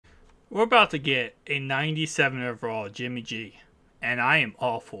We're about to get a 97 overall Jimmy G, and I am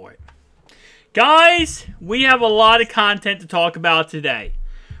all for it. Guys, we have a lot of content to talk about today.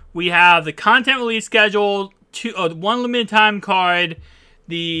 We have the content release schedule, one limited time card,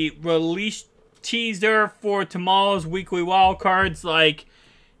 the release teaser for tomorrow's weekly wildcards. Like,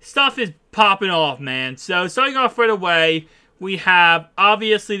 stuff is popping off, man. So, starting off right away, we have,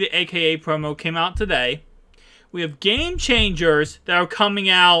 obviously, the AKA promo came out today. We have game changers that are coming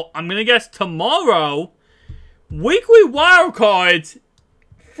out, I'm going to guess, tomorrow. Weekly wildcards,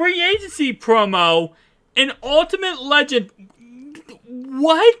 free agency promo, and Ultimate Legend.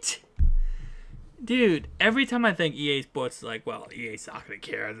 What? Dude, every time I think EA Sports is like, well, EA's not going to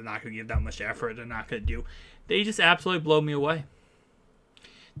care. They're not going to give that much effort. They're not going to do. They just absolutely blow me away.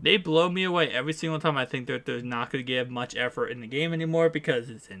 They blow me away every single time I think that they're not going to give much effort in the game anymore because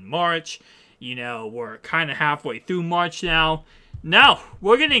it's in March. You know, we're kind of halfway through March now. No,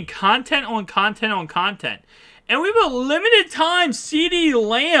 we're getting content on content on content. And we have a limited time CD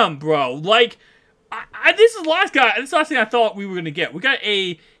Lamb, bro. Like, this is the last thing I thought we were going to get. We got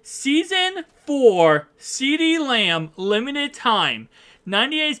a Season 4 CD Lamb limited time.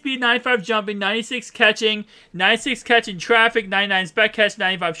 98 speed, 95 jumping, 96 catching, 96 catching traffic, 99 spec catch,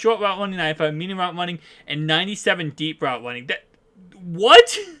 95 short route running, 95 medium route running, and 97 deep route running.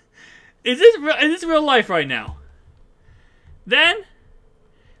 What? Is this real life right now? Then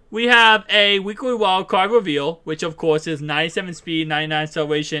we have a weekly wildcard reveal, which of course is 97 speed, 99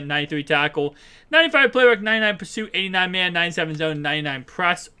 acceleration, 93 tackle, 95 playwork, 99 pursuit, 89 man, 97 zone, 99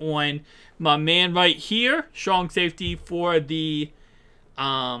 press on my man right here. Strong safety for the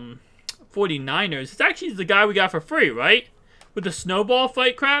 49ers. It's actually the guy we got for free, right? With the snowball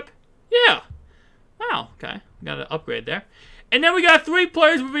fight crap? Yeah. Wow, okay. We got an upgrade there. And then we got 3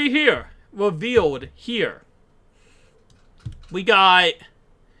 players revealed here. We got...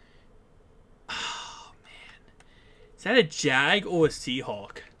 Oh, man. Is that a Jag or a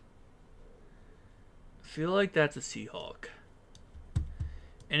Seahawk? I feel like that's a Seahawk.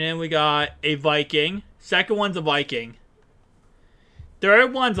 And then we got a Viking. Second one's a Viking.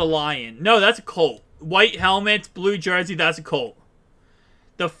 Third one's a Lion. No, that's a Colt. White helmets, blue jersey, that's a Colt.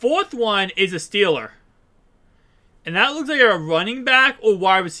 The fourth one is a Steeler. And that looks like a running back or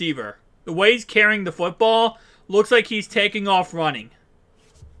wide receiver. The way he's carrying the football looks like he's taking off running.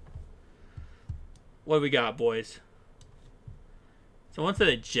 What do we got, boys? Someone said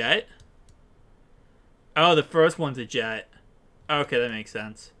a Jet? Oh, the first one's a Jet. Okay, that makes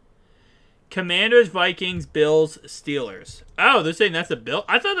sense. Commanders, Vikings, Bills, Steelers. Oh, they're saying that's a Bill?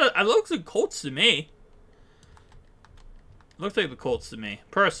 I thought that looks like Colts to me. Looks like the Colts to me,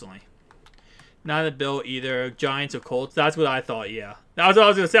 personally. Not a Bill either. Giants or Colts. That's what I thought, yeah. That was what I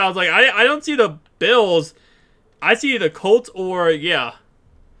was going to say. I was like, I don't see the Bills. I see the Colts or, yeah.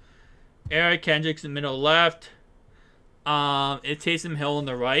 Eric Kendricks in the middle left. It's Taysom Hill on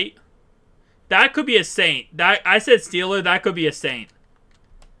the right. That could be a Saint. I said Steeler. That could be a Saint.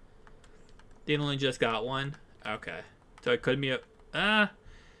 They only just got one. Okay. So it could be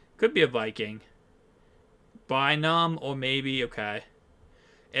a Viking. Bynum or maybe, okay.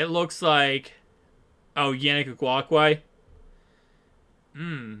 It looks like... Oh, Yannick Ngakoue.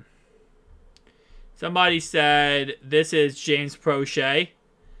 Somebody said this is James Prochet.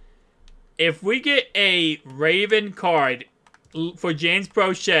 If we get a Raven card for James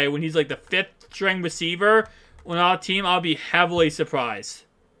Prochet when he's like the 5th string receiver on our team, I'll be heavily surprised.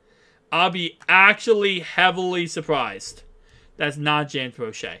 I'll be actually heavily surprised. That's not James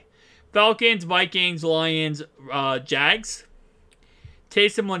Prochet. Falcons, Vikings, Lions, Jags.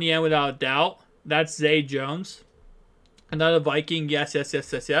 Taysom on the end without a doubt. That's Zay Jones. Another Viking. Yes.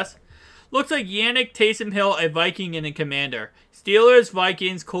 Looks like Yannick, Taysom Hill, a Viking, and a Commander. Steelers,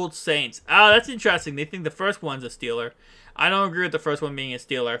 Vikings, Colts, Saints. Ah, that's interesting. They think the first one's a Steeler. I don't agree with the first one being a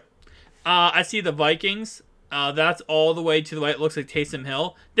Steeler. I see the Vikings. That's all the way to the right. It looks like Taysom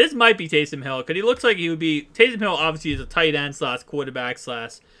Hill. This might be Taysom Hill because he looks like he would be... Taysom Hill obviously is a tight end / quarterback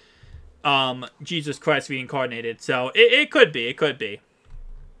 / Jesus Christ reincarnated. So it could be. It could be.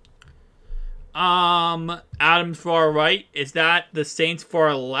 Adams far right. Is that the Saints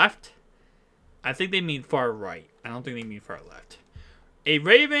far left? I think they mean far right. I don't think they mean far left. A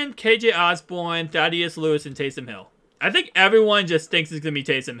Raven, KJ Osborne, Thaddeus Lewis, and Taysom Hill. I think everyone just thinks it's going to be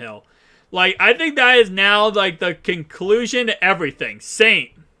Taysom Hill. Like, I think that is now, like, the conclusion to everything.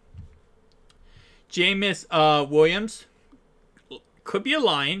 Saint. Jameis Williams. Could be a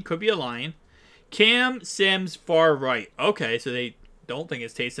Lion. Could be a Lion. Cam Sims far right. Okay, so they don't think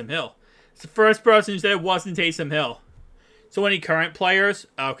it's Taysom Hill. It's the first person who said it wasn't Taysom Hill. So any current players?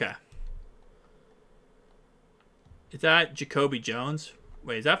 Okay. Is that Jacoby Jones?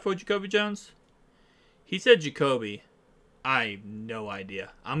 Wait, is that for Jacoby Jones? He said Jacoby. I have no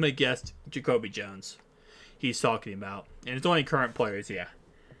idea. I'm going to guess Jacoby Jones. He's talking about. And it's only current players, yeah.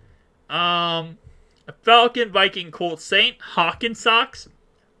 Falcon, Viking, Colt, Saint, Hawkins, Sox.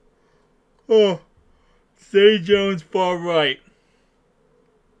 Oh. Zay Jones, far right.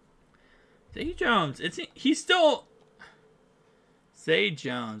 Zay Jones. He's still... Zay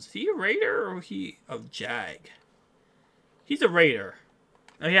Jones. Is he a Raider or he a Jag? He's a Raider.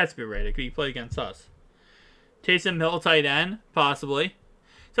 Oh, he has to be a Raider because he played against us. Taysom Hill, tight end, possibly.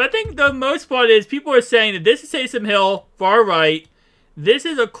 So I think the most part is people are saying that this is Taysom Hill, far right. This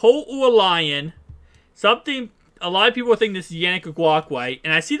is a Colt or a Lion. Something, a lot of people think this is Yannick Ngakoue.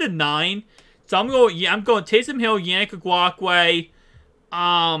 And I see the 9. So I'm going Taysom Hill, Yannick Ngakoue.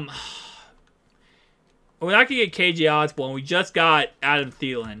 We're not going to get KJ Osborne. We just got Adam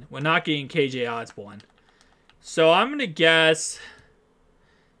Thielen. We're not getting KJ Osborne. So I'm going to guess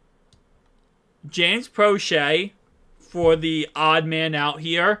James Prochet for the odd man out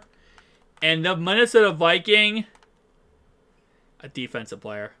here. And the Minnesota Viking, a defensive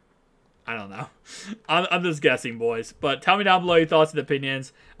player. I don't know. I'm just guessing, boys. But tell me down below your thoughts and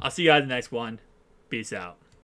opinions. I'll see you guys in the next one. Peace out.